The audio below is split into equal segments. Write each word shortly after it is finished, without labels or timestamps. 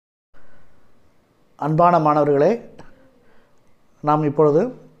அன்பான மாணவர்களே, நாம் இப்பொழுது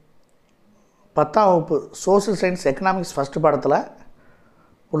 10ஆம் வகுப்பு சோஷியல் சயின்ஸ் எக்கனாமிக்ஸ் ஃபஸ்ட் பாடத்தில்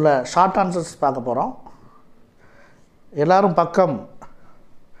உள்ள ஷார்ட் ஆன்சர்ஸ் பார்க்க போகிறோம். எல்லோரும் பக்கம்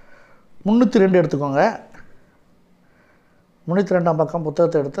 302 எடுத்துக்கோங்க. 302ஆம் பக்கம்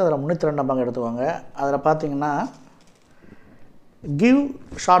புத்தகத்தை எடுத்து அதில் 302ஆம் பக்கம் எடுத்துக்கோங்க. அதில் பார்த்தீங்கன்னா கிவ்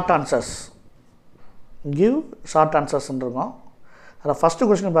ஷார்ட் ஆன்சர்ஸ்ன்னு இருக்கும். அதில் ஃபஸ்ட்டு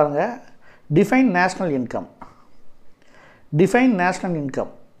கொஸ்டின் பாருங்கள், டிஃபைன் நேஷ்னல்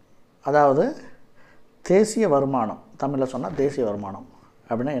இன்கம், அதாவது தேசிய வருமானம், தமிழில் சொன்னால் தேசிய வருமானம்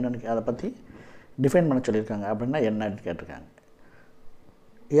அப்படின்னா என்னென்னு அதை பற்றி டிஃபைன் பண்ண சொல்லியிருக்காங்க. அப்படின்னா என்னன்னு கேட்டிருக்காங்க.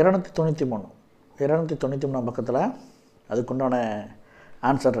 293 பக்கத்தில் அதுக்குண்டான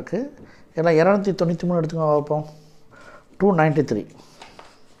ஆன்சர் இருக்குது. ஏன்னா 293 எடுத்துக்கோங்க பார்ப்போம். 293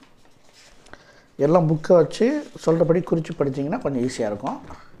 எல்லாம் புக்கை வச்சு சொல்கிறபடி குறித்து படித்தீங்கன்னா கொஞ்சம் ஈஸியாக இருக்கும்.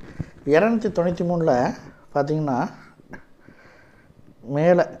 293 பார்த்தீங்கன்னா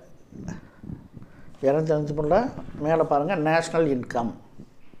மேலே 293 மேலே பாருங்கள், நேஷ்னல் இன்கம்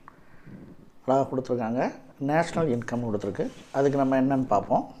அழகாக கொடுத்துருக்காங்க. நேஷ்னல் இன்கம் கொடுத்துருக்கு. அதுக்கு நம்ம என்னென்னு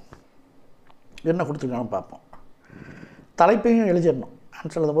பார்ப்போம், என்ன கொடுத்துருக்காங்கன்னு பார்ப்போம். தலைப்பையும் எழுதிடணும்.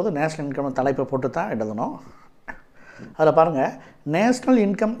 ஆன்சர் எழுதும்போது நேஷ்னல் இன்கம் தலைப்பை போட்டு தான் எழுதணும். அதில் பாருங்கள், national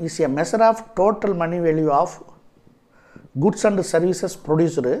income is a measure of total money value of goods and services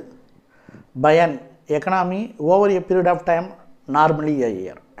produced by an economy over a period of time normally a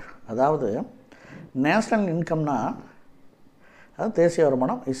year. அதாவது நேஷ்னல் இன்கம்னா அதாவது தேசிய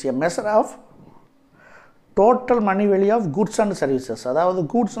வருமானம் is a measure of total money value of goods and services. அதாவது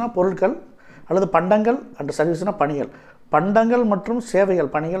கூட்ஸ்னால் பொருட்கள் அல்லது பண்டங்கள் and சர்வீஸ்னால் பணிகள். பண்டங்கள் மற்றும் சேவைகள்,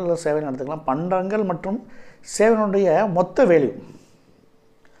 பணிகள் அல்லது சேவைகள் எடுத்துக்கலாம். பண்டங்கள் மற்றும் சேவையினுடைய மொத்த வேல்யூ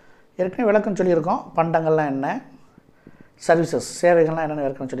ஏற்கனவே விளக்கம் சொல்லியிருக்கோம். பண்டங்கள்லாம் என்ன, சர்வீசஸ் சேவைகள்லாம் என்னென்னு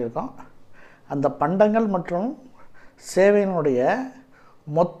விளக்கம் சொல்லியிருக்கோம். அந்த பண்டங்கள் மற்றும் சேவையினுடைய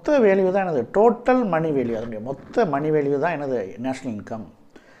மொத்த வேல்யூ தான் எனது டோட்டல் மணி வேல்யூ. அதனுடைய மொத்த மணி வேல்யூ தான் எனது நேஷ்னல் இன்கம்.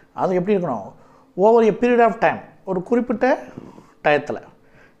 அது எப்படி இருக்கணும், over a period of time, ஒரு குறிப்பிட்ட டயத்தில்.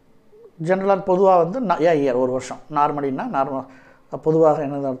 ஜென்ரலாக பொதுவாக வந்து இயர் ஒரு வருஷம், நார்மலின்னா பொதுவாக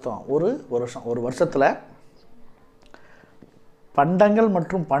என்னது அர்த்தம், ஒரு வருஷம். ஒரு வருஷத்தில் பண்டங்கள்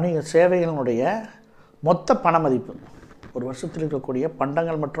மற்றும் சேவைகளினுடைய மொத்த பண மதிப்பு, ஒரு வருஷத்தில் இருக்கக்கூடிய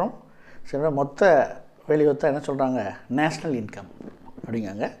பண்டங்கள் மற்றும் மொத்த வேல்யூத்தை என்ன சொல்கிறாங்க, நேஷ்னல் இன்கம்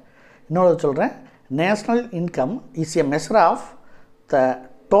அப்படிங்காங்க. இன்னொரு சொல்கிறேன், national income is a measure of the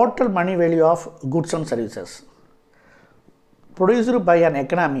total money value of goods and services produced by an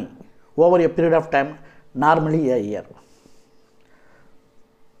economy over a period of time normally a year.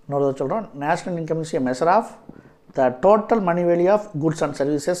 இன்னொரு சொல்கிறோம், national income is a measure of the total money value of goods and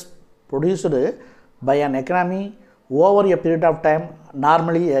services produced by an economy over a period of time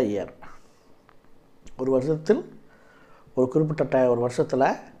normally a year. ஒரு வருஷத்தில் ஒரு குறிப்பிட்ட ஒரு வருஷத்தில்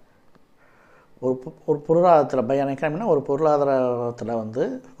ஒரு பொருளாதாரத்தில் பை அன் எக்கனாமினா ஒரு பொருளாதாரத்தில் வந்து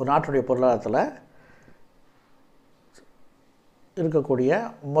ஒரு நாட்டுடைய பொருளாதாரத்தில் இருக்கக்கூடிய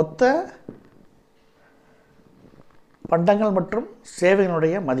மொத்த பண்டங்கள் மற்றும்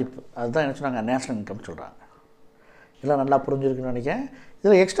சேவைகளுடைய மதிப்பு, அதுதான் என்ன சொன்னாங்க, நேஷ்னல் இன்கம் சொல்கிறாங்க. இதெல்லாம் நல்லா புரிஞ்சுருக்குன்னு நினைக்கிறேன்.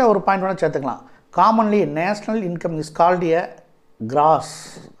 இதில் எக்ஸ்ட்ரா ஒரு பாயிண்ட் வேணால் சேர்த்துக்கலாம். Commonly national income is called a cross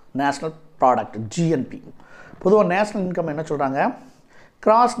national product, GNB. பொதுவாக நேஷ்னல் இன்கம் என்ன சொல்கிறாங்க,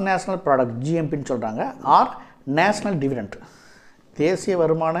 கிராஸ் நேஷ்னல் ப்ராடக்ட், ஜிஎம்பின்னு சொல்கிறாங்க. ஆர் நேஷ்னல் டிவிடெண்ட், தேசிய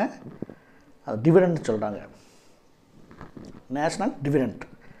வருமான டிவிடெண்ட் சொல்கிறாங்க. National dividend,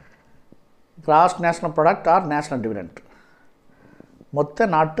 cross national product or national dividend, மொத்த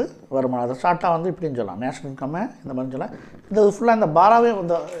நாட்டு வருமானம். அதை ஷார்ட்டாக வந்து இப்படின்னு சொல்லலாம், நேஷ்னல் இன்கம்மை இந்த மாதிரி சொல்லலாம். இது ஃபுல்லாக இந்த பாராவே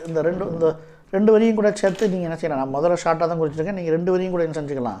இந்த ரெண்டு வரியும் கூட சேர்த்து நீங்கள் என்ன செய்யலாம். நான் முதல்ல ஷார்ட்டாக தான் குறிச்சிருக்கேன், நீங்கள் 2 வரியும் கூட என்ன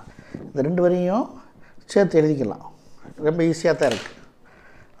செஞ்சுக்கலாம், இந்த 2 வரியும் சேர்த்து எழுதிக்கலாம். ரொம்ப ஈஸியாக தான் இருக்குது.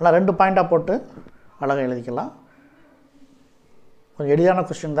 ஆனால் 2 பாயிண்ட்டாக போட்டு அழகாக எழுதிக்கலாம். கொஞ்சம் எளிதான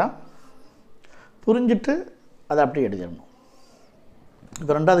கொஸ்டின் தான், புரிஞ்சுட்டு அதை அப்படியே எழுதிடணும்.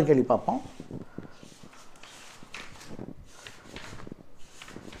 இப்போ 2வது கேள்வி பார்ப்போம்.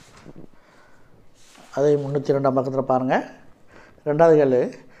 அதை 302ஆம் பக்கத்தில் பாருங்கள். 2வது கேள்வி,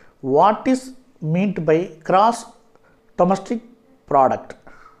 what is meant by gross domestic product?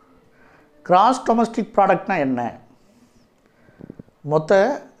 Gross domestic ப்ராடக்ட்னா என்ன? மொத்த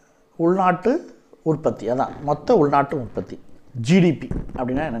உள்நாட்டு உற்பத்தி, அதான் மொத்த உள்நாட்டு உற்பத்தி, ஜிடிபி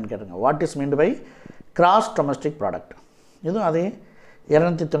அப்படின்னா என்னென்னு கேட்டுங்க. What is meant by gross domestic product? இதுவும் அதே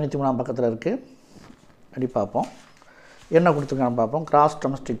 293ஆம் பக்கத்தில் இருக்குது. அப்படி பார்ப்போம் என்ன கொடுத்துருக்கான்னு பார்ப்போம். கிராஸ்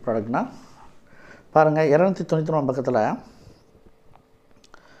டொமஸ்டிக் ப்ராடக்ட்னா பாருங்கள், 293ஆம் பக்கத்தில்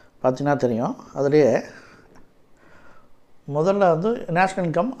பார்த்தீங்கன்னா தெரியும். அதுலேயே முதல்ல வந்து நேஷ்னல்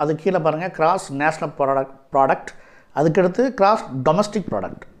இன்கம், அது கீழே பாருங்கள் கிராஸ் நேஷ்னல் ப்ராடக்ட், அதுக்கடுத்து கிராஸ் டொமஸ்டிக்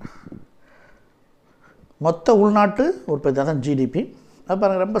ப்ராடக்ட், மொத்த உள்நாட்டு உற்பத்தி, அதான் ஜிடிபி. அது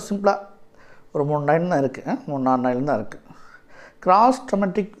பாருங்கள் ரொம்ப சிம்பிளாக ஒரு 3 லைன் தான் இருக்குது, 3-4 லைன் தான் இருக்குது. Gross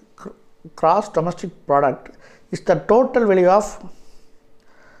domestic product is the total value of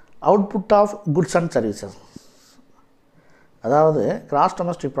output of goods and services. அதாவது கிராஸ்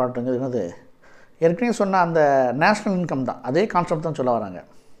டொமஸ்டிக் ப்ராடக்ட்டுங்கிறது என்னது, ஏற்கனவே சொன்ன அந்த நேஷ்னல் இன்கம் தான், அதே கான்செப்ட் தான் சொல்ல வராங்க.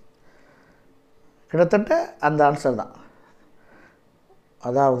 கிட்டத்தட்ட அந்த ஆன்சர் தான்.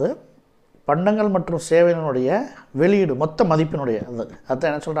 அதாவது பண்டங்கள் மற்றும் சேவையினுடைய வெளியீடு மொத்த மதிப்பினுடைய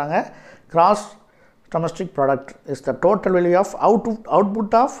அதுதான் என்ன சொல்கிறாங்க, gross domestic product is the total value of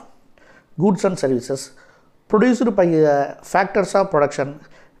output of goods and services produced by factors of production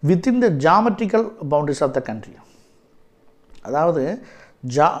within the geographical boundaries of the country. அதாவது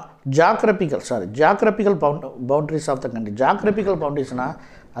geographical boundaries of the country. geographical boundariesனால்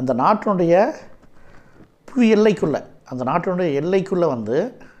அந்த நாட்டினுடைய புவி எல்லைக்குள்ளே, அந்த நாட்டினுடைய எல்லைக்குள்ளே வந்து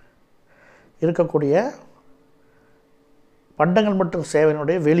இருக்கக்கூடிய பண்டங்கள் மற்றும்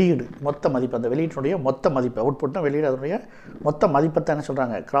சேவையினுடைய வெளியீடு மொத்த மதிப்பு, அந்த வெளியீட்டினுடைய மொத்த மதிப்பு, அவுட்புட்னா வெளியீடு, அதனுடைய மொத்த மதிப்பை தான்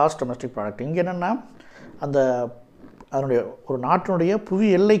சொல்கிறாங்க கிராஸ் டொமஸ்டிக் ப்ராடக்ட். இங்கே என்னென்னா அந்த அதனுடைய ஒரு நாட்டினுடைய புவி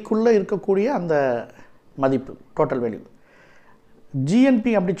எல்லைக்குள்ளே இருக்கக்கூடிய அந்த மதிப்பு, டோட்டல் வேல்யூ.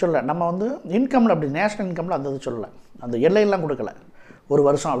 ஜிஎன்பி அப்படி சொல்ல, நம்ம வந்து இன்கமில் அப்படி நேஷ்னல் இன்கமில் அந்த இது சொல்லலை, அந்த எல்லையெல்லாம் கொடுக்கல, ஒரு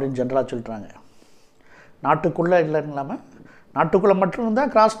வருஷம் அப்படின்னு ஜென்ரலாக சொல்லிட்டாங்க. நாட்டுக்குள்ளே இல்லைன்னு இல்லாமல் நாட்டுக்குள்ளே மட்டும்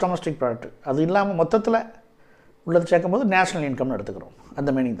இருந்தால் கிராஸ் டொமஸ்டிக் ப்ராடக்ட், அது இல்லாமல் மொத்தத்தில் உள்ளது சேர்க்கும்போது நேஷ்னல் இன்கம்னு எடுத்துக்கிறோம், அந்த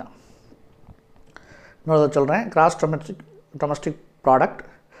மீனிங் தான். இன்னொரு சொல்கிறேன், gross domestic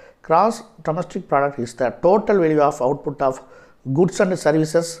product is the total value of output of goods and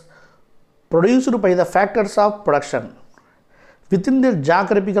services produced by the factors of production within the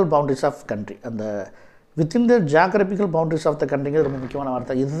geographical boundaries of country. அந்த within the geographical boundaries of the கண்ட்ரிங்கிறது ரொம்ப முக்கியமான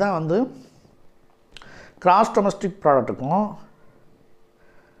வார்த்தை. இதுதான் வந்து gross domestic ப்ராடக்ட்டுக்கும்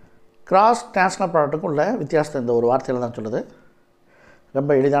cross national ப்ராடக்ட்டுக்கும் உள்ள வித்தியாசத்தை இந்த ஒரு வார்த்தையில் தான் சொல்லுது.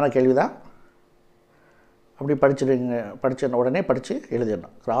 ரொம்ப எளிதான கேள்வி தான், அப்படி படித்த உடனே படித்து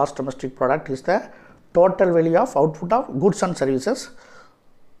எழுதிடணும். Gross domestic product is the total value of output of goods and services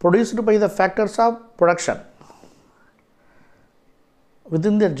produced by the factors of production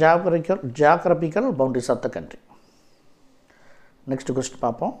within the geographical boundaries of the country. Next question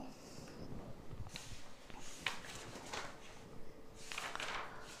பார்ப்போம்.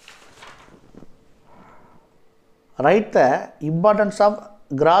 Write the importance of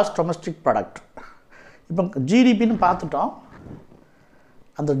gross domestic product. இப்போ ஜிடிபின்னு பார்த்துட்டோம்,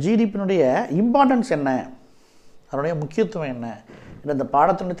 அந்த ஜிடிபியினுடைய importance என்ன, அதனுடைய முக்கியத்துவம் என்ன, இந்த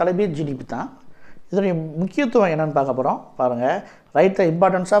பாடத்தினுடைய தலைப்பே GDP தான். இதனுடைய முக்கியத்துவம் என்னென்னு பார்க்க போகிறோம். பாருங்கள், right the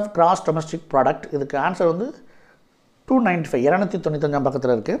importance of gross domestic product. இதுக்கு ஆன்சர் வந்து 295 295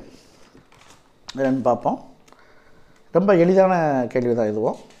 பக்கத்தில் இருக்குது. என்னென்னு பார்ப்போம். ரொம்ப எளிதான கேள்வி தான்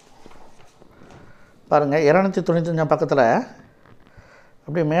இதுவும். பாருங்கள், 295 பக்கத்தில்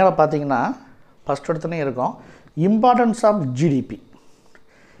அப்படியே மேலே பார்த்தீங்கன்னா ஃபஸ்ட் இடத்துனே இருக்கும் importance of GDP,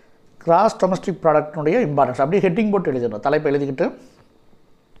 gross domestic ப்ராடக்டினுடைய importance. அப்படியே ஹெட்டிங் போட்டு எழுதிடணும், தலைப்பை எழுதிக்கிட்டு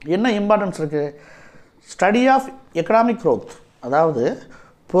என்ன இம்பார்ட்டன்ஸ் இருக்குது. ஸ்டடி ஆஃப் எக்கனாமிக் க்ரோத், அதாவது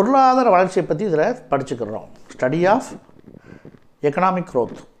பொருளாதார வளர்ச்சியை பற்றி இதில் படிச்சுக்கிறோம். Study of economic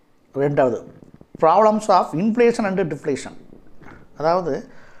growth. ரெண்டாவது problems of inflation and deflation, அதாவது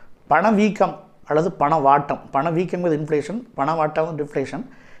பணவீக்கம் அல்லது பணவாட்டம். பணவீக்கங்கிறது இன்ஃப்ளேஷன், பணவாட்டம் டிஃப்ளேஷன்.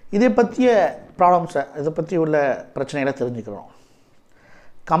 இதை பற்றிய ப்ராப்ளம்ஸை, இதை பற்றி உள்ள பிரச்சனைகளை தெரிஞ்சுக்கிறோம்.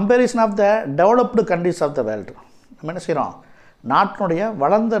 Comparison of the developed countries of the world. நம்ம என்ன செய்கிறோம், நாட்டினுடைய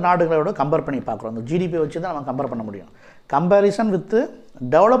வளர்ந்த நாடுகளோட கம்பேர் பண்ணி பார்க்குறோம். அந்த ஜிடிபி வச்சு தான் நம்ம கம்பேர் பண்ண முடியும். Comparison with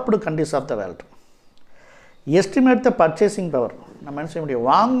developed countries of the world. Estimate the purchasing power. நம்ம என்ன செய்ய முடியும்,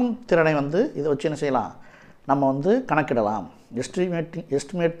 வாங்கும் திறனை வந்து இதை வச்சு என்ன செய்யலாம், நம்ம வந்து கணக்கிடலாம்.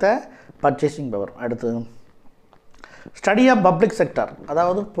 எஸ்டிமேட் த பர்ச்சேசிங் பவர். அடுத்து ஸ்டடி ஆஃப் பப்ளிக் செக்டர்,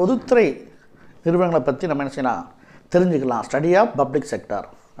 அதாவது பொதுத்துறை நிறுவனங்களை பற்றி நம்ம என்ன செய்யலாம், தெரிஞ்சுக்கலாம். Study of public sector.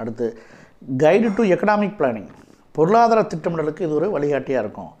 அடுத்து கைடு டு எக்கனாமிக் பிளானிங், பொருளாதார திட்டமிடலுக்கு இது ஒரு வழிகாட்டியாக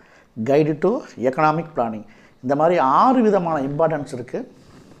இருக்கும். Guide to economic planning. இந்த மாதிரி 6 விதமான இம்பார்ட்டன்ஸ் இருக்குது.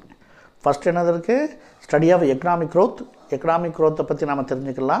 ஃபஸ்ட் என்னது இருக்குது, study of economic growth. Economic க்ரோத்தை பற்றி நம்ம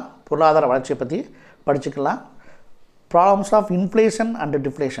தெரிஞ்சுக்கலாம், பொருளாதார வளர்ச்சியை பற்றி படிச்சுக்கலாம். Problems of inflation and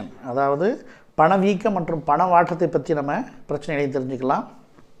deflation, அதாவது பணவீக்கம் மற்றும் பணவாட்டத்தை பற்றி நம்ம பிரச்சனைகளையும் தெரிஞ்சுக்கலாம்.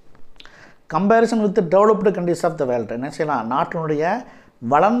 Comparison with developed countries of the world, என்ன செய்யலாம், நாட்டினுடைய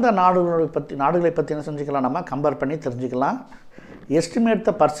வளர்ந்த நாடுகளை பற்றி என்ன செஞ்சுக்கலாம், நம்ம கம்பேர் பண்ணி தெரிஞ்சுக்கலாம். எஸ்டிமேட்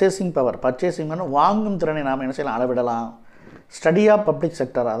த பர்ச்சேசிங் பவர். பர்ச்சேசிங்னு வாங்கும் திறனை நாம் என்ன செய்யலாம், அளவிடலாம். ஸ்டடி ஆஃப் பப்ளிக்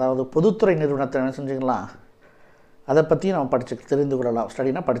செக்டர், அதாவது பொதுத்துறை நிறுவனத்தை என்ன செஞ்சுக்கலாம், அதை பற்றி நம்ம தெரிந்து கொள்ளலாம்.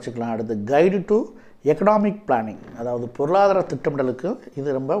 ஸ்டடினா படிச்சுக்கலாம். அடுத்து கைடு டு எக்கனாமிக் பிளானிங், அதாவது பொருளாதார திட்டமிடலுக்கு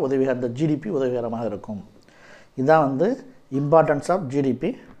இது ரொம்ப உதவியாக, இந்த ஜிடிபி உதவிகரமாக இருக்கும். இதுதான் வந்து இம்பார்ட்டன்ஸ் ஆஃப் ஜிடிபி.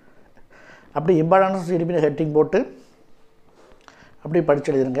 அப்படி இம்பார்ட்டன்ஸ் ஆஃப் ஜிடிபின்னு ஹெட்டிங் போட்டு அப்படி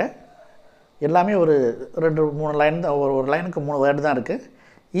படிச்சு எழுதிருங்க. எல்லாமே ஒரு 2-3 லைன் தான், ஒரு லைனுக்கு 3 வேர்டு தான் இருக்குது.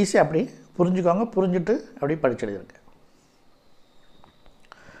 ஈஸியாக அப்படி புரிஞ்சுக்கோங்க. புரிஞ்சுட்டு அப்படி படிச்சு எழுதிருங்க.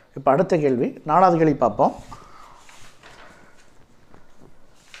 இப்போ அடுத்த கேள்வி, 4வது கேள்வி பார்ப்போம்.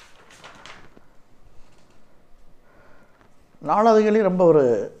 நாலாவது கேள்வி ரொம்ப ஒரு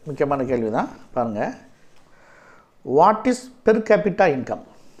முக்கியமான கேள்வி தான். பாருங்கள், what is per capita income?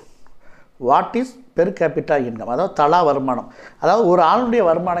 What is per capita income? அதாவது தலா வருமானம். அதாவது ஒரு ஆளுடைய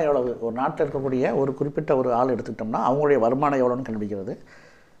வருமானம் எவ்வளவு, ஒரு நாட்டில் இருக்கக்கூடிய ஒரு குறிப்பிட்ட ஒரு ஆள் எடுத்துக்கிட்டோம்னா அவங்களுடைய வருமானம் எவ்வளோன்னு கண்டுபிடிக்கிறது.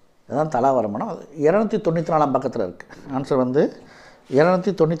 அதுதான் தலா வருமானம். 294 பக்கத்தில் இருக்குது. ஆன்சர் வந்து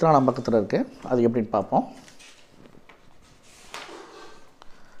 294 பக்கத்தில் இருக்குது. அது எப்படின்னு பார்ப்போம்.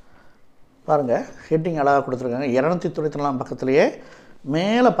 பாருங்கள், ஹெட்டிங் அழகாக கொடுத்துருக்காங்க. 294 பக்கத்துலேயே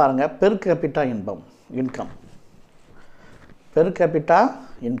மேலே பாருங்கள், per capita income. Per capita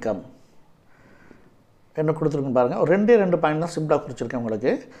income என்ன கொடுத்துருக்குன்னு பாருங்கள். ஒரு 2 பாயிண்ட் தான் சிம்பிளாக குறிச்சிருக்கேன்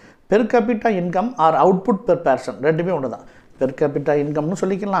உங்களுக்கு. Per capita income R output per person, ரெண்டுமே ஒன்று தான். பெர் கேபிட்டா இன்கம்னு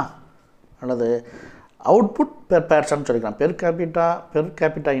சொல்லிக்கலாம், அல்லது அவுட்புட் பெர் பர்சன் சொல்லிக்கலாம். Per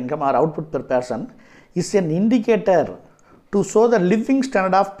capita income R output per person is N indicator to show the living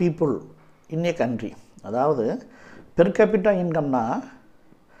standard of people in A country. அதாவது per capita இன்கம்னா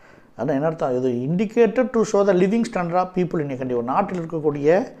அதான் என்ன அர்த்தம்? இது indicator to show the living standard of people in A country. ஒரு நாட்டில் இருக்கக்கூடிய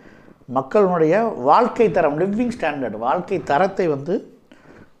மக்களுடைய வாழ்க்கை தரம், லிவிங் ஸ்டாண்டர்ட், வாழ்க்கை தரத்தை வந்து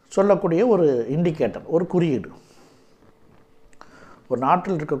சொல்லக்கூடிய ஒரு இண்டிகேட்டர், ஒரு குறியீடு. ஒரு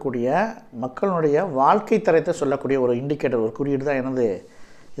நாட்டில் இருக்கக்கூடிய மக்களுடைய வாழ்க்கை தரத்தை சொல்லக்கூடிய ஒரு இண்டிகேட்டர், ஒரு குறியீடு தான் என்னது,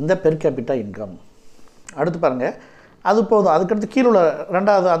 இந்த பெர் கேபிட்டா இன்கம். அடுத்து பாருங்கள், அது போதும். அதுக்கடுத்து கீழே உள்ள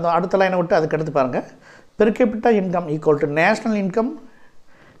 2வது அந்த அடுத்த லைனை விட்டு அதுக்கடுத்து பாருங்கள், per capita income equal to national income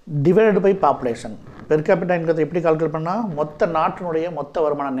divided by population. Per capita இன்கத்தை எப்படி கால்குலேட் பண்ணால், மொத்த நாட்டினுடைய மொத்த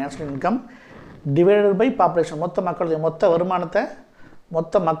வருமானம் national income divided by population, மொத்த மக்களுடைய மொத்த வருமானத்தை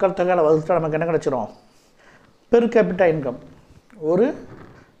மொத்த மக்கள் தொகையில் வகுத்து நமக்கு என்ன கிடச்சிரும், பெர் கேபிட்டா இன்கம். ஒரு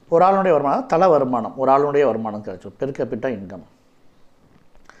ஆளுடைய வருமானம், தல வருமானம், ஒரு ஆளுடைய வருமானம் கிடச்சிரும், பெர் கேபிட்டா இன்கம்.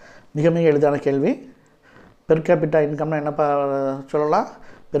 மிக மிக எளிதான கேள்வி. பெர் கேபிட்டா இன்கம்னா என்ன சொல்லலாம்?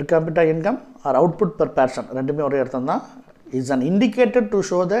 Per capita income R output per person, ரெண்டுமே ஒரே அர்த்தம் தான். Is an indicator to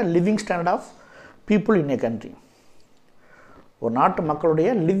show the living standard of people in A country. ஒரு நாட்டு மக்களுடைய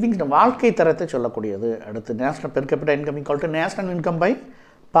லிவிங் வாழ்க்கை தரத்தை சொல்லக்கூடியது. அடுத்து national per capita income equal to national income by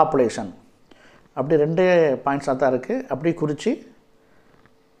population. அப்படி 2 பாயிண்ட்ஸாக தான் இருக்குது. அப்படி குறித்து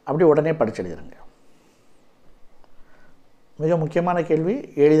அப்படி உடனே படிச்சு எழுதிடுங்க. மிக முக்கியமான கேள்வி,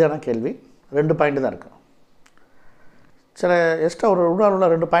 எளிதான கேள்வி. 2 பாயிண்ட் தான் இருக்குது. சில எக்ஸ்ட்ரா ஒரு உள்ள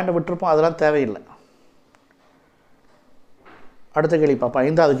 2 பாயிண்ட்டை விட்டுருப்போம், அதெல்லாம் தேவையில்லை. அடுத்த கேள்வி பார்ப்போம்.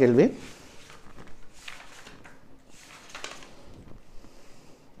 5வது கேள்வி,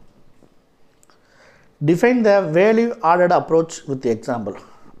 define the value ordered approach with example.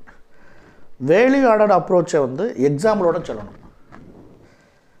 Value ordered அப்ரோச்சை வந்து எக்ஸாம்பிளோட சொல்லணும்.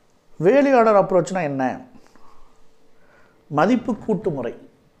 வேல்யூ ஆர்டர் அப்ரோச்னால் என்ன? மதிப்பு கூட்டு முறை,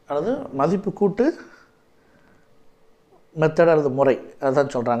 அதாவது மதிப்பு கூட்டு மெத்தட் அல்லது முறை,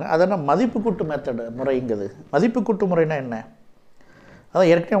 அதுதான் சொல்கிறாங்க. அதனால் மதிப்பு கூட்டு மெத்தடு முறைங்கிறது. மதிப்பு கூட்டு முறைனா என்ன? அதான்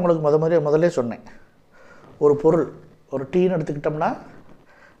ஏற்கனவே உங்களுக்கு முதல்ல சொன்னேன். ஒரு பொருள், ஒரு டீன்னு எடுத்துக்கிட்டோம்னா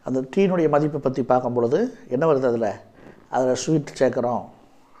அந்த டீனுடைய மதிப்பை பற்றி பார்க்கும் பொழுது என்ன வருது, அதில் ஸ்வீட் சேர்க்குறோம்,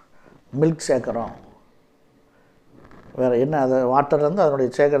 மில்க் சேர்க்குறோம், வேறு என்ன, அதை வாட்டர்லேருந்து அதனுடைய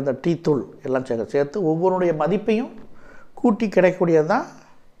சேர்க்குற டீ தூள் எல்லாம் சேர்த்து ஒவ்வொருடைய மதிப்பையும் கூட்டி கிடைக்கக்கூடியது தான்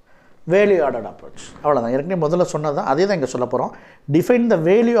வேல்யூ ஆர்டர்டு அப்ரோச். அவ்வளோதான். ஏற்கனவே முதல்ல சொன்னது தான், அதே தான் இங்கே சொல்ல போகிறோம். Define the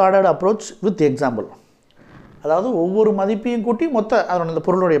value ordered approach with example. அதாவது ஒவ்வொரு மதிப்பையும் கூட்டி அதனோட இந்த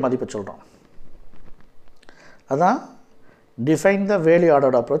பொருளுடைய மதிப்பை சொல்கிறோம். அதான் define the value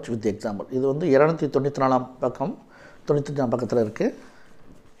ordered approach with example. இது வந்து 294 பக்கம் 95 பக்கத்தில் இருக்குது.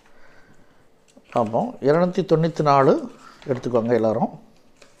 பார்ப்போம். 294 எடுத்துக்கோங்க எல்லோரும்.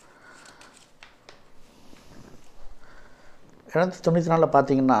 294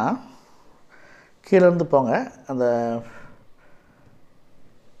 பார்த்தீங்கன்னா கீழேருந்து போங்க, அந்த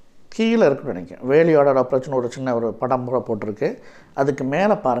கீழே இருக்குன்னு நினைக்கிறேன். வேல்யூ ஆர்டர்டு அப்ரோச்னு ஒரு சின்ன ஒரு படம் கூட போட்டிருக்கு. அதுக்கு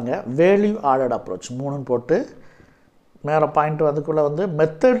மேலே பாருங்கள், வேல்யூ ஆர்டர்டு அப்ரோச் 3ன்னு போட்டு மேலே பாயிண்ட் அதுக்குள்ளே வந்து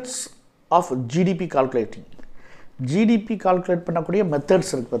methods of GDP calculating. GDP calculate பண்ணக்கூடிய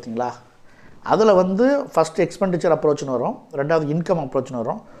மெத்தட்ஸ் இருக்குது பார்த்தீங்களா? அதில் வந்து ஃபஸ்ட்டு எக்ஸ்பெண்டிச்சர் அப்ரோச்னு வரும், 2வது இன்கம் அப்ரோச்னு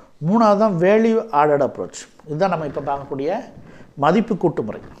வரும், 3வது தான் வேல்யூ ஆர்டர்டு அப்ரோச். இதுதான் நம்ம இப்போ பார்க்கக்கூடிய மதிப்பு கூட்டு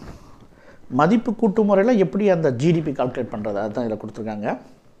முறை. மதிப்பு கூட்டு முறையில் எப்படி அந்த ஜிடிபி கால்குலேட் பண்ணுறது அதுதான் இதில் கொடுத்துருக்காங்க.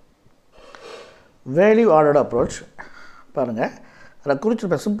 வேல்யூ ஆர்டர்டு அப்ரோச் பாருங்கள், அதில்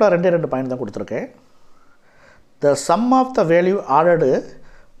குறிச்சிருப்பேன். சிம்பிளாக 2 பாயிண்ட் தான் கொடுத்துருக்கேன். The sum of the value ordered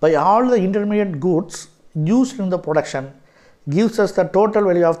by all the intermediate goods used in the production gives us the total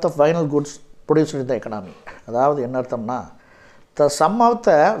value of the final goods produced in the economy. அதாவது என்ன அர்த்தம்னா, the sum of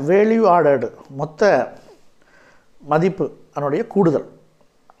the value ordered மொத்த மதிப்பு அதனுடைய கூடுதல்,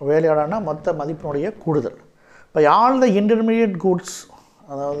 value ஆர்டர்னா மொத்த மதிப்பினுடைய கூடுதல், by all the intermediate goods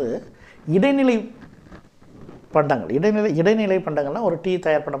அதாவது இடைநிலை பண்டங்கள். இடைநிலை பண்டங்கள்னால் ஒரு டீ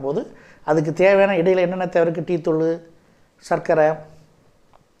தயார் பண்ணும்போது அதுக்கு தேவையான இடையில் என்னென்ன தேவை இருக்குது, டீ தூள், சர்க்கரை,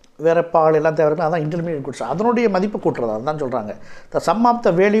 வேறு பால் எல்லாம் தேவை இருக்குது, அதான் இன்டர்மீடியட் குட்ஸ். அதனுடைய மதிப்பு கூட்டுறது அதுதான் சொல்கிறாங்க. த some of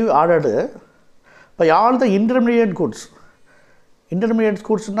the value ordered by all the intermediate goods. Intermediate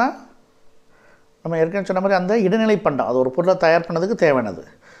குட்ஸ்னால் நம்ம ஏற்கனவே சொன்ன மாதிரி அந்த இடைநிலை பண்டம், அது ஒரு பொருளை தயார் பண்ணதுக்கு தேவையானது.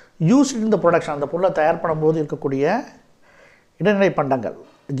 யூஸ் இன் த ப்ரொடக்ஷன், அந்த பொருளை தயார் பண்ணும்போது இருக்கக்கூடிய இடைநிலை பண்டங்கள்.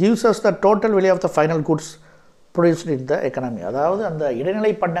 gives us the total value of the final goods produced in the economy. அதாவது அந்த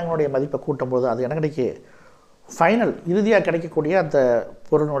இடைநிலை பண்டங்களுடைய மதிப்பை கூட்டும்போது அது என்ன கிடைக்கும், ஃபைனல் இறுதியாக கிடைக்கக்கூடிய அந்த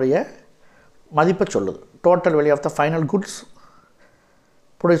பொருளுடைய மதிப்பை சொல்லுது. Total value of the final goods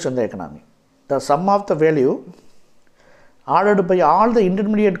produced in the economy. The sum of the value ordered by all the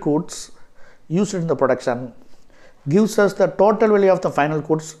intermediate goods used in the production gives us the total value of the final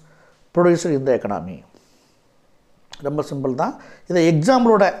goods produced in the economy. ரொம்ப simple தான். இதை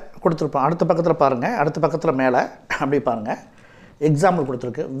எக்ஸாம்பிளோட கொடுத்துருப்போம். அடுத்த பக்கத்தில் பாருங்கள், அடுத்த பக்கத்தில் மேலே அப்படி பாருங்கள், எக்ஸாம்பிள்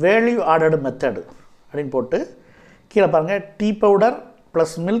கொடுத்துருக்கு. வேல்யூ ஆர்டர்டு மெத்தடு அப்படின்னு போட்டு கீழே பாருங்கள், tea powder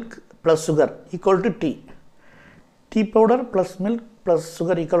plus milk plus sugar equal to tea. Tea powder plus milk plus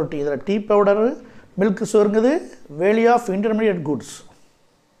sugar equal to tea. இதில் tea powder milk சுகருங்குது value of intermediate goods,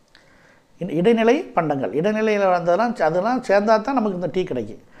 இடைநிலை பண்டங்கள். இடைநிலையில் வந்ததெல்லாம் அதெல்லாம் சேர்ந்தால் தான் நமக்கு இந்த டீ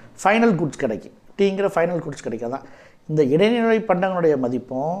கிடைக்கும், ஃபைனல் குட்ஸ் கிடைக்கும். டீங்கிற ஃபைனல் குட்ஸ் கிடைக்கும். தான் இந்த இடைநிலை பண்டங்களுடைய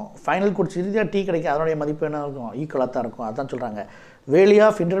மதிப்பும் ஃபைனல் குட்ஸ் இறுதியாக டீ கிடைக்கும், அதனுடைய மதிப்பு என்ன இருக்கும், ஈக்குவலாக தான் இருக்கும். அதான் சொல்கிறாங்க value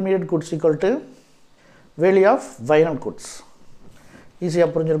of intermediate goods equal to value of final goods. ஈஸியாக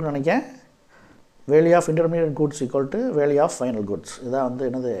புரிஞ்சிருக்குன்னு நினைக்கிறேன். Value of intermediate goods equal to value of final goods. இதான் வந்து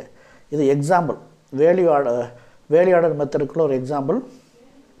என்னது, இது எக்ஸாம்பிள். வேல்யூ ஆர்டர் மெத்தடுக்குள்ள ஒரு example.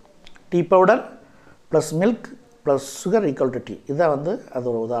 Tea powder plus milk plus sugar equal to tea. இதான் வந்து அது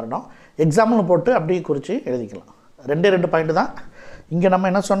ஒரு உதாரணம். எக்ஸாம்பிள் போட்டு அப்படியே குறித்து எழுதிக்கலாம். 2 பாயிண்ட் தான். இங்கே நம்ம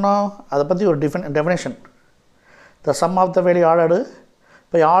என்ன சொன்னோம், அதை பற்றி ஒரு definition. The some of the value ordered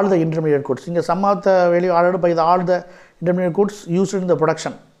by all the intermediate goods. இங்கே some of the value ordered by the all the intermediate goods used in the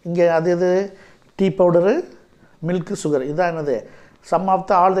production. இங்கே அது இது டீ பவுடரு மில்க் சுகர். இதுதான் என்னது, some of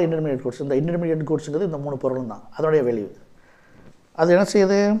the all the intermediate goods. இந்த intermediate குட்ஸுங்கிறது இந்த 3 பொருளும் தான், அதனுடைய வேல்யூ. அது என்ன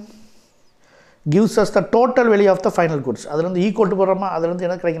செய்யுது, gives us the total value of the final goods. அதுலேருந்து ஈக்குவல் டு போடுறோமா, அதுலேருந்து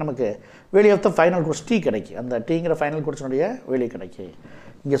என்ன கிடைக்கும் நமக்கு, value of the final goods tea கிடைக்கும். அந்த டீங்கிற ஃபைனல் குட்ஸினுடைய வேல்யூ கிடைக்கும்.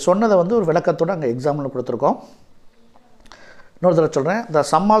 இங்கே சொன்னதை வந்து ஒரு விளக்கத்தோடு அங்கே எக்ஸாம்பிள் கொடுத்துருக்கோம். இன்னொரு தடவை சொல்கிறேன். த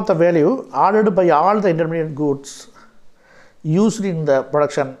some of the value ordered by all the intermediate goods used in the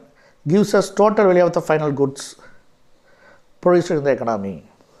production gives us total value of the final goods produced in the economy.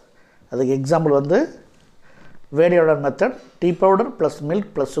 அதுக்கு எக்ஸாம்பிள் வந்து value order method. Tea powder plus milk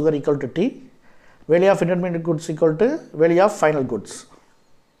plus sugar equal to tea. Value of intermediate goods equal to value of final goods.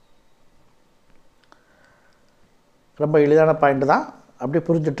 ரொம்ப எளிதான point தான். அப்படியே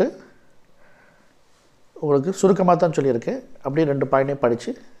புரிஞ்சுட்டு உங்களுக்கு சுருக்கமாக தான் சொல்லியிருக்கு. அப்படியே 2 பாயிண்ட்டையும்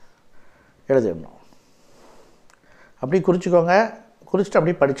படித்து எழுதிடணும். அப்படி குறிச்சிக்கோங்க, குறிச்சிட்டு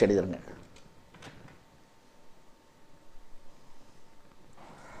அப்படியே படித்து எழுதிடுங்க.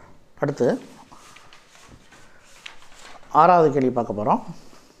 அடுத்து 6வது கேள்வி பார்க்க போகிறோம்.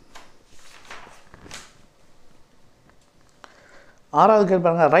 6வது கேள்வி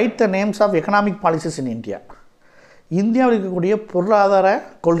பாருங்கள். Right the names of economic policies in India. இந்தியாவில் இருக்கக்கூடிய பொருளாதார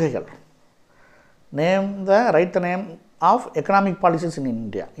கொள்கைகள். Right the name of economic policies in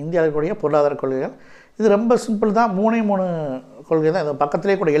India. இந்தியாவில் இருக்கக்கூடிய பொருளாதார கொள்கைகள். இது ரொம்ப சிம்பிள் தான். 3 கொள்கை தான். இதை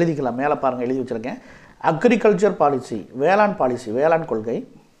பக்கத்திலே கூட எழுதிக்கலாம். மேலே பாருங்கள், எழுதி வச்சுருக்கேன். அக்ரிகல்ச்சர் பாலிசி, வேளாண் பாலிசி, வேளாண் கொள்கை.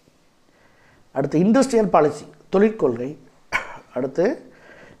 அடுத்து இண்டஸ்ட்ரியல் பாலிசி, தொழிற்கொள்கை. அடுத்து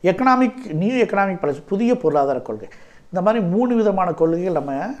நியூ எக்கனாமிக் பாலிசி, புதிய பொருளாதார கொள்கை. இந்த மாதிரி 3 விதமான கொள்கைகள்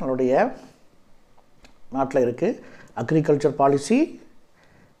நம்மளுடைய நாட்டில் இருக்குது. Agriculture policy,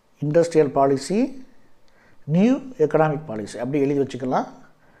 industrial policy, new economic policy. அப்படி எழுதி வச்சுக்கலாம்.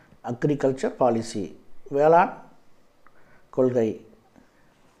 அக்ரிகல்ச்சர் பாலிசி, வேளாண் கொள்கை.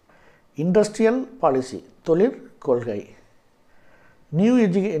 Industrial policy, தொழிற்கொள்கை.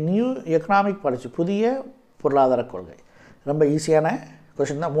 New economic policy, புதிய பொருளாதார கொள்கை. ரொம்ப ஈஸியான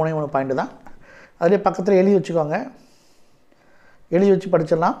கொஷின் தான். 3 பாயிண்ட் தான். அதிலே பக்கத்தில் எழுதி வச்சுக்கோங்க. எழுதி வச்சு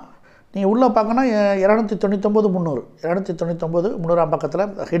படிச்சிடலாம். நீங்கள் உள்ளே பார்க்கணும் 299 300 299 பக்கத்தில்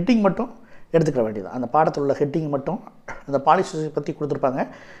ஹெட்டிங் மட்டும் எடுத்துக்கிற வேண்டியது. அந்த பாடத்தில் உள்ள ஹெட்டிங் மட்டும் அந்த பாலிசி பற்றி கொடுத்துருப்பாங்க,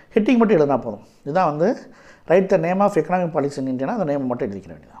 ஹெட்டிங் மட்டும் எழுதினா போதும். இதுதான் வந்து right the name of economic policy in Indiana அந்த நேம் மட்டும்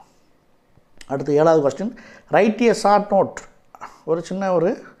எழுதிக்கிற வேண்டியதான். அடுத்து 7வது question, right a short note. ஒரு சின்ன ஒரு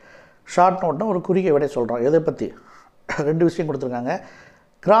ஷார்ட் நோட்னா ஒரு குறுகிய விடை சொல்கிறோம். எதை பற்றி? 2 விஷயம் கொடுத்துருக்காங்க.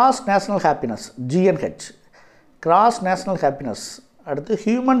 Cross national happiness GNH, cross national happiness. அடுத்து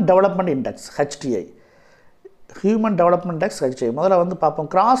human development index HDI, human development index HDI. முதல்ல வந்து பார்ப்போம்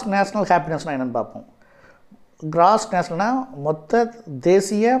கிராஸ் நேஷ்னல் ஹாப்பினஸ்னால் என்னென்னு பார்ப்போம். கிராஸ் நேஷ்னல்னால் மொத்த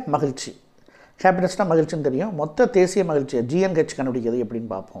தேசிய மகிழ்ச்சி, ஹாப்பினஸ்னால் மகிழ்ச்சின்னு தெரியும். மொத்த தேசிய மகிழ்ச்சியை GNH கண்டுபிடிக்கிறது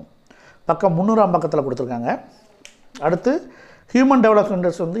எப்படின்னு பார்ப்போம். பக்கம் 300 பக்கத்தில் கொடுத்துருக்காங்க. அடுத்து ஹியூமன் டெவலப்மெண்ட்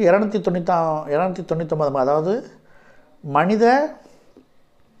இண்டெக்ஸ் வந்து 299, அதாவது மனித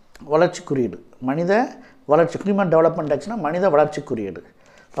வளர்ச்சி குறியீடு. மனித வளர்ச்சி, ஹியூமன் டெவலப்மெண்ட் இண்டெக்ஸ்னால் மனித வளர்ச்சி குறியீடு.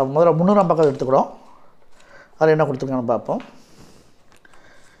 இப்போ முதல்ல 300 பக்கம் எடுத்துக்கிறோம். அதில் என்ன கொடுத்துருக்காங்கன்னு பார்ப்போம்.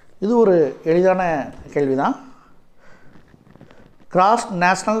 இது ஒரு எளிதான கேள்வி தான். கிராஸ்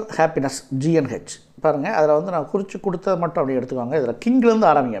நேஷ்னல் ஹாப்பினஸ் GNH பாருங்கள். அதில் வந்து நான் குறித்து கொடுத்தது மட்டும் அப்படி எடுத்துக்கோங்க. இதில் கிங்லேருந்து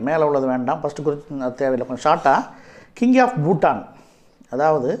ஆரம்பிங்க, மேலே உள்ளது வேண்டாம், ஃபஸ்ட்டு குறித்து தேவையில்லை. கொஞ்சம் ஷார்ட்டாக கிங் ஆஃப் பூட்டான்,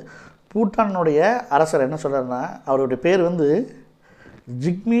 அதாவது பூட்டானுடைய அரசர் என்ன சொல்கிறாருன்னா, அவருடைய பேர் வந்து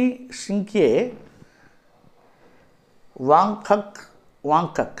ஜிக்மி சிங்கே வாங்கக்.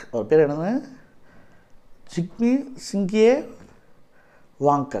 அவர் பேர் என்னது? ஜிக்மி சிங்கே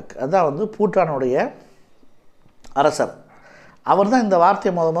வாங்கக். அதுதான் வந்து பூட்டானுடைய அரசர். அவர் தான் இந்த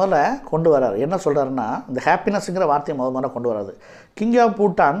வார்த்தையை முதல்ல கொண்டு வர்றார். என்ன சொல்கிறாருன்னா, இந்த ஹாப்பினஸ்ங்கிற வார்த்தையை முதல்ல கொண்டு வராது. கிங் ஆஃப்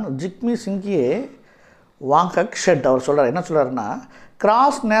பூட்டான் ஜிக்மி சிங்கே வாங்கக் ஷெட் அவர் சொல்கிறார். என்ன சொல்கிறாருன்னா,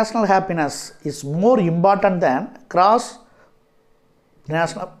 cross national happiness is more important than cross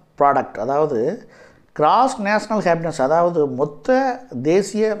national product. அதாவது கிராஸ் நேஷ்னல் ஹாப்பினஸ், அதாவது மொத்த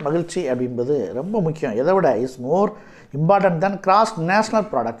தேசிய மகிழ்ச்சி அப்படின்பது ரொம்ப முக்கியம். எதை விட is more important than cross national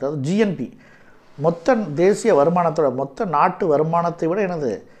product, அதாவது GNP, மொத்த தேசிய வருமானத்தோட மொத்த நாட்டு வருமானத்தை விட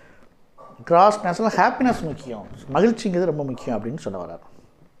எனது கிராஸ் நேஷ்னல் ஹாப்பினஸ் முக்கியம், மகிழ்ச்சிங்கிறது ரொம்ப முக்கியம் அப்படின்னு சொல்ல வர்றார்.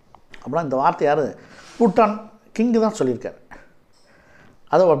 அப்படின்னா இந்த வார்த்தை யார்? பூட்டான் கிங்கு தான் சொல்லியிருக்கார்.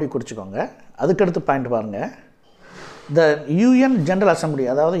 அதை அப்படி குறிச்சிக்கோங்க. அதுக்கடுத்து பாயிண்ட் பாருங்கள். த UN ஜென்ரல் அசம்பிளி,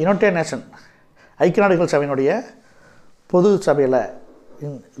 அதாவது யுனைடெட் நேஷன், ஐக்கிய நாடுகள் சபையினுடைய பொது சபையில்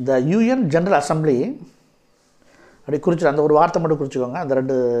இந்த UN ஜென்ரல் அசம்பிளி அப்படி குறிச்சு அந்த ஒரு வார்த்தை மட்டும் குறிச்சிக்கோங்க, அந்த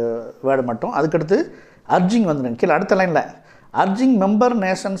 2 வேர்டு மட்டும். அதுக்கடுத்து அர்ஜிங் வந்துடுங்க கீழே அடுத்த லைனில். Urging member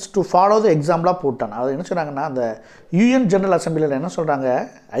Nations to follow the example of Bhutan. அது என்ன சொல்கிறாங்கன்னா, அந்த UN ஜென்ரல் அசம்பிளியில் என்ன சொல்கிறாங்க,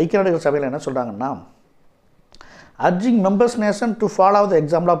 ஐக்கிய நாடுகள் சபையில் என்ன சொல்கிறாங்கன்னா, urging members nation to follow the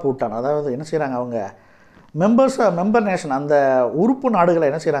example of Bhutan. அதாவது என்ன செய்கிறாங்க, அவங்க மெம்பர் நேஷன், அந்த உறுப்பு நாடுகளை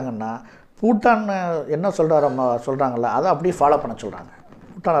என்ன செய்கிறாங்கன்னா, பூட்டான் என்ன சொல்கிறாங்கல்ல அதை அப்படியே ஃபாலோ பண்ண சொல்கிறாங்க.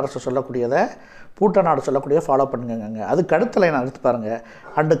 பூட்டான் அரசு சொல்லக்கூடியதை பூட்டான் நாடு சொல்லக்கூடியதை ஃபாலோ பண்ணுங்க. அதுக்கு அடுத்த லைன் அடுத்து பாருங்கள்.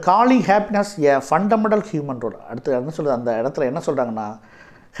 And calling happiness A fundamental human role. அடுத்து என்ன சொல்லுது, அந்த இடத்துல என்ன சொல்கிறாங்கன்னா,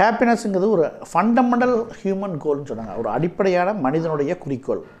 ஹாப்பினஸ்ங்கிறது ஒரு ஃபண்டமெண்டல் ஹியூமன் கோல்னு சொன்னாங்க. ஒரு அடிப்படையான மனிதனுடைய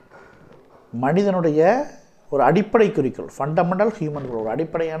குறிக்கோள், மனிதனுடைய ஒரு அடிப்படை குறிக்கோள், ஃபண்டமெண்டல் ஹியூமன் கோல், ஒரு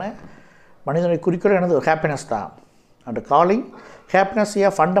அடிப்படையான மனிதனுடைய குறிக்கோள் எனது ஹாப்பினஸ் தான். And calling happiness A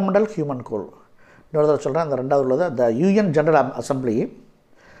fundamental human கோல். இன்னொரு சொல்கிறேன், அந்த 2வது உள்ளது. த UN general assembly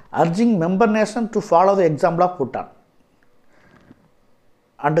urging member nation to follow the example of Bhutan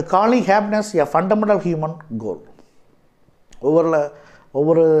and calling happiness A fundamental human கோல்.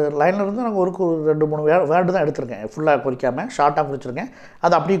 ஒவ்வொரு லைனில் இருந்து நாங்கள் ஒரு 2-3 வேர்டு தான் எடுத்திருக்கேன், ஃபுல்லாக குறிக்காமல் ஷார்ட்டாக குறிச்சிருக்கேன்.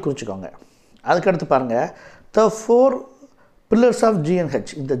 அதை அப்படியே குறிச்சிக்கோங்க. அதுக்கடுத்து பாருங்கள், த 4 பில்லர்ஸ் ஆஃப்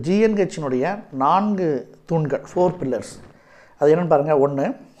GNH. இந்த GNHனுடைய 4 தூண்கள், 4 பில்லர்ஸ். அது என்னென்னு பாருங்கள். 1,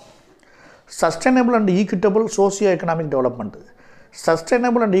 sustainable and equitable socio economic development.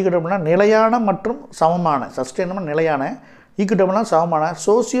 Sustainable and ஈக்விட்டபிள்னா நிலையான மற்றும் சமமான, சஸ்டைனபிள் நிலையான, ஈக்விட்டபிள்னா சமமான,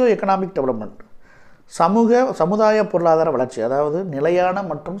 சோசியோ எக்கனாமிக் டெவலப்மெண்ட் சமுதாய பொருளாதார வளர்ச்சி, அதாவது நிலையான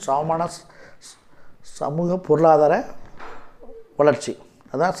மற்றும் சமமான சமூக பொருளாதார வளர்ச்சி,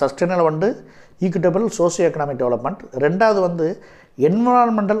 அதான் சஸ்டைனபிள் வந்து ஈக்விட்டபிள் சோசியோ எக்கனாமிக் டெவலப்மெண்ட். 2வது வந்து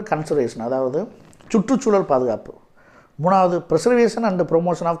என்விரான்மெண்டல் கன்சர்வேஷன், அதாவது சுற்றுச்சூழல் பாதுகாப்பு. 3வது preservation and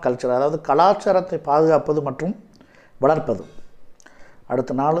promotion of culture, அதாவது கலாச்சாரத்தை பாதுகாப்பது மற்றும் வளர்ப்பது.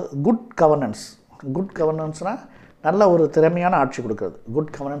 அடுத்து 4 குட் கவர்னன்ஸ். குட் கவர்னன்ஸ்னால் நல்ல ஒரு திறமையான ஆட்சி கொடுக்குறது. குட்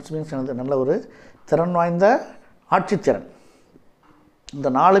கவர்னன்ஸ் மீன்ஸ் என்னது, நல்ல ஒரு திறன் வாய்ந்த ஆட்சித்திறன். இந்த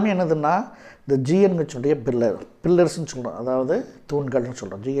 4மே என்னதுன்னா இந்த GNHனுடைய பில்லர்ஸ்ன்னு சொல்கிறோம், அதாவது தூண்கள்னு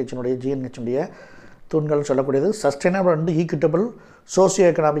சொல்கிறோம். GNHனுடைய தூண்கள்னு சொல்லக்கூடியது sustainable and equitable socio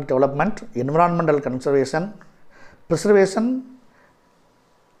economic development, environmental conservation, preservation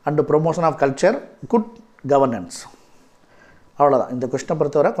and promotion of culture, good governance. அவ்வளோதான். இந்த கொஸ்டினை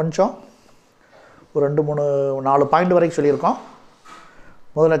பொறுத்தவரை கொஞ்சம் ஒரு 2-3-4 பாயிண்ட் வரைக்கும் சொல்லியிருக்கோம்.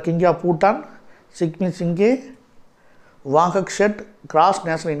 முதல்ல கிங் ஆஃப் பூட்டான் சிக்மி சிங்கே வாங்கக் shed cross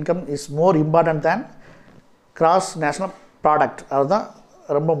national income is more important than cross national product. அதுதான்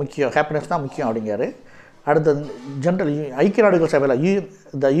ரொம்ப முக்கியம், ஹாப்பினஸ் தான் முக்கியம் அப்படிங்கிறாரு. அடுத்தது ஜென்ரல் ஐக்கிய நாடுகள் சபையில்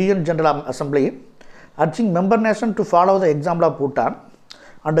த UN general assembly urging member nation to follow the example of Bhutan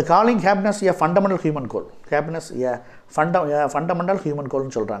and calling happiness a fundamental human goal. Happiness a fundamental human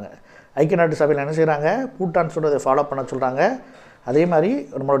கோல்னு சொல்கிறாங்க. ஐக்கிய நாட்டு சபையில் என்ன செய்கிறாங்க, பூட்டான் சொல்கிறதை ஃபாலோ பண்ண சொல்கிறாங்க. அதே மாதிரி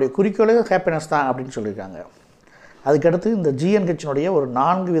நம்மளுடைய குறிக்கோளே ஹாப்பினஸ் தான் அப்படின்னு சொல்லியிருக்காங்க. அதுக்கடுத்து இந்த ஜிஎன்ஹெச்சினுடைய ஒரு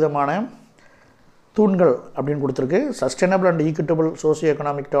 4 விதமான தூண்கள் அப்படின்னு கொடுத்துருக்கு. Sustainable and equitable socio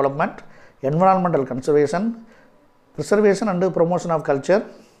economic development, environmental conservation, preservation and promotion of culture,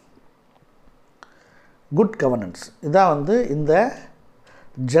 good governance. இதான் வந்து இந்த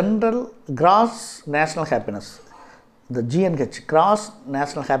ஜென்ரல் கிராஸ் நேஷ்னல் ஹாப்பினஸ், இந்த ஜிஎன்ஹெச் கிராஸ்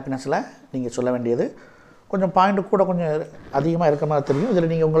நேஷ்னல் ஹாப்பினஸில் நீங்கள் சொல்ல வேண்டியது. கொஞ்சம் பாயிண்ட்டு கூட கொஞ்சம் அதிகமாக இருக்கிற மாதிரி தெரியும்.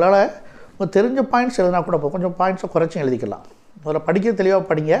 இதில் நீங்கள் உங்கள் தெரிஞ்ச பாயிண்ட்ஸ் எழுதினா கூட கொஞ்சம் பாயிண்ட்ஸை குறைச்சும் எழுதிக்கலாம். அதில் படிக்க தெளிவாக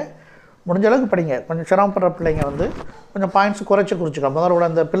படிங்க, முடிஞ்ச அளவுக்கு படிங்க. கொஞ்சம் சிரமப்படுற பிள்ளைங்க வந்து கொஞ்சம் பாயிண்ட்ஸ் குறிச்சிக்கலாம். முதல்ல உள்ள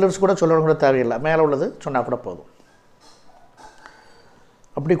அந்த பில்லர்ஸ் கூட சொல்லணும் கூட தேவையில்லை, மேலே உள்ளது சொன்னால் கூட போதும்.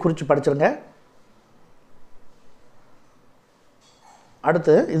 அப்படி குறித்து படிச்சிருங்க.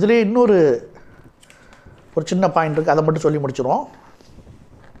 அடுத்து இதுலேயே இன்னொரு சின்ன பாயிண்ட் இருக்குது, அதை மட்டும் சொல்லி முடிச்சிடுவோம்.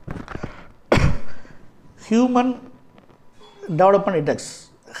 Human development index,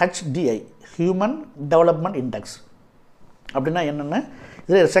 HDI, human development index அப்படின்னா என்னென்னு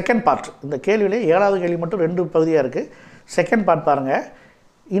இது செகண்ட் பார்ட். இந்த கேள்வியிலே 7வது கேள்வி மட்டும் 2 பகுதியாக இருக்குது. செகண்ட் பார்ட் பாருங்கள்.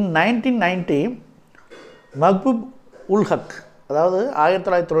 இன் 1990 மக்பூப் உல் ஹக், அதாவது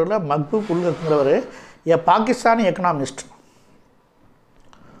 1990 மக்பூப் உல் ஹக்ங்கிறவர் எ பாகிஸ்தானி எக்கனாமிஸ்ட்,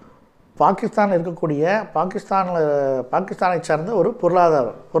 பாகிஸ்தானில் இருக்கக்கூடிய பாகிஸ்தானை சார்ந்த ஒரு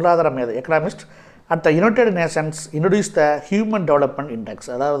பொருளாதார மேதை economist at the United Nations introduce the human development index.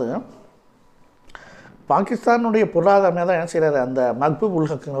 அதாவது பாகிஸ்தானுடைய பொருளாதார மேதை என்ன செய்கிறாரு, அந்த மக்பூப் உல்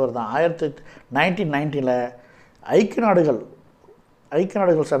ஹக்ங்கிறவர் தான் 1990 ஐக்கிய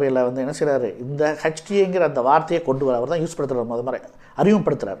நாடுகள் சபையில் வந்து என்ன செய்கிறாரு, இந்த HDIங்கிற அந்த வார்த்தையை கொண்டு வர அவர் தான் யூஸ் படுத்துகிறார், முதல்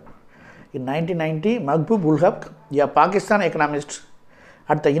அறிமுகப்படுத்துகிறார். இன் 1990 மக்பூப் உல் ஹக் எ Pakistan economist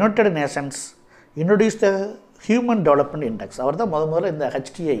at the United Nations introduce the human development index. அவர் தான் முதல்ல இந்த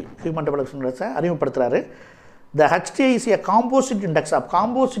HDI human development இண்டெக்ஸை அறிமுகப்படுத்துகிறாரு. The HDI is a composite index of,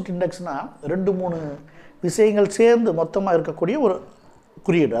 composite இண்டெக்ஸ்னால் 2-3 விஷயங்கள் சேர்ந்து மொத்தமாக இருக்கக்கூடிய ஒரு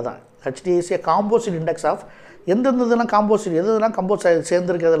குறியீடு. அதான் HDI is a composite index of எந்தெந்த இதெல்லாம் காம்போசிட், எதெல்லாம் compose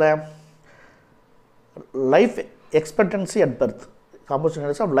சேர்ந்துருக்கிறதுல life expectancy at birth, composite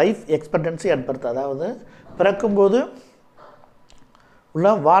index of life expectancy at birth, அதாவது பிறக்கும்போது உள்ள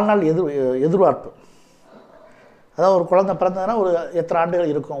வாழ்நாள் எதிர்பார்ப்பு. அதாவது ஒரு குழந்தை பிறந்ததுன்னா ஒரு எத்தனை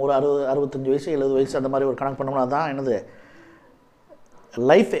ஆண்டுகள் இருக்கும், ஒரு 65 வயசு 70 வயசு அந்த மாதிரி ஒரு கணக்கு பண்ணோம்னா தான் என்னது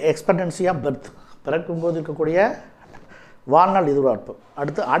லைஃப் எக்ஸ்பெக்டன்சி ஆஃப் பர்த், பிறக்கும்போது இருக்கக்கூடிய வாழ்நாள் எதிர்பார்ப்பு.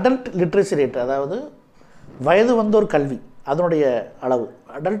 அடுத்து அடல்ட் லிட்ரேசி ரேட், அதாவது வயது வந்தோர் கல்வி அதனுடைய அளவு,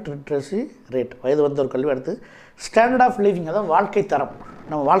 அடல்ட் லிட்ரேசி ரேட் வயது வந்தோர் கல்வி. அடுத்து ஸ்டாண்டர்ட் ஆஃப் லிவிங், அதாவது வாழ்க்கை தரம்,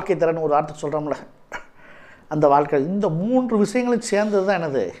 நம்ம வாழ்க்கை தரம்னு ஒரு வார்த்தை சொல்கிறோம்ல, அந்த வாழ்க்கை. இந்த 3 விஷயங்களும் சேர்ந்தது தான்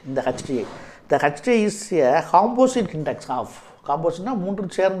என்னது இந்த HDI. The HDI is a composite index of, காம்போசிட்னா 3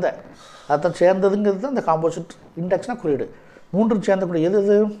 சேர்ந்த, அதான் சேர்ந்ததுங்கிறது தான் இந்த காம்போசிட் இண்டெக்ஸ்னால் குறியீடு. 3 சேர்ந்தக்கூடிய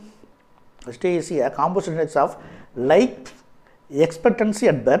எது HDI is a composite index of life expectancy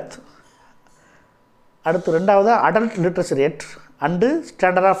at birth, அடுத்து 2வது adult literacy rate and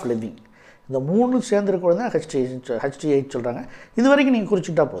standard of living. இந்த 3 சேர்ந்துருக்கிறது தான் HDI சொல்கிறாங்க. இது வரைக்கும் நீங்கள்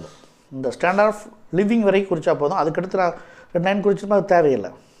குறிச்சிட்டா போதும், இந்த ஸ்டாண்டர்ட் ஆஃப் லிவிங் வரைக்கும் குறித்தா போதும். அதுக்கடுத்து நான் 2 லைன் குறிச்சிருந்தா அது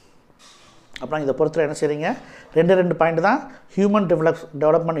தேவையில்லை. அப்புறம் இதை பொறுத்தவரை என்ன செய்கிறீங்க, 2 பாயிண்ட் தான் ஹியூமன்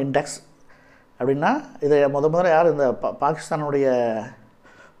டெவலப்மெண்ட் இண்டெக்ஸ் அப்படின்னா. இதை முதல்ல யார் இந்த பாகிஸ்தானுடைய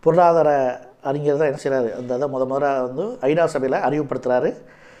பொருளாதார அறிஞர் தான் என்ன செய்கிறாரு, அந்த இதை முதல்ல வந்து ஐநா சபையில் அறிமுகப்படுத்துகிறாரு.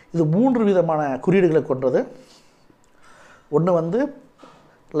 இது 3 விதமான குறியீடுகளை கொண்டது. ஒன்று வந்து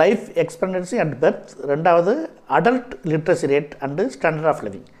லைஃப் எக்ஸ்பெக்டன்சி அட் பர்த், 2வது adult literacy rate and standard of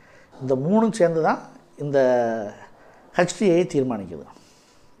living. இந்த 3 சேர்ந்து தான் இந்த HDI தீர்மானிக்குது.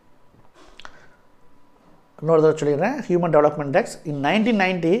 இன்னொரு தடவை சொல்லிடுறேன். Human development index in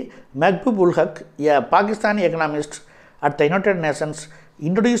 1990 மக்பூப் ul Haq a Pakistani economist at the United Nations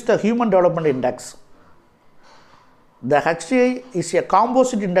introduced the human development index. The HDI is a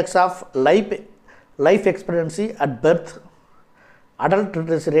composite index of life expectancy at birth, adult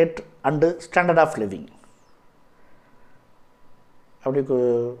literacy rate and standard of living.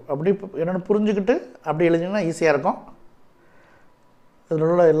 அப்படி என்னென்னு புரிஞ்சுக்கிட்டு அப்படி எழுதிங்கன்னா ஈஸியாக இருக்கும். இதில்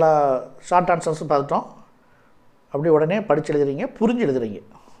உள்ள எல்லா short ஆன்சர்ஸும் பார்த்துட்டோம். அப்படி உடனே படித்து எழுதுறீங்க, புரிஞ்சு எழுதுறீங்க,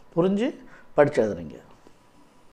 புரிஞ்சு படித்து எழுதுறீங்க.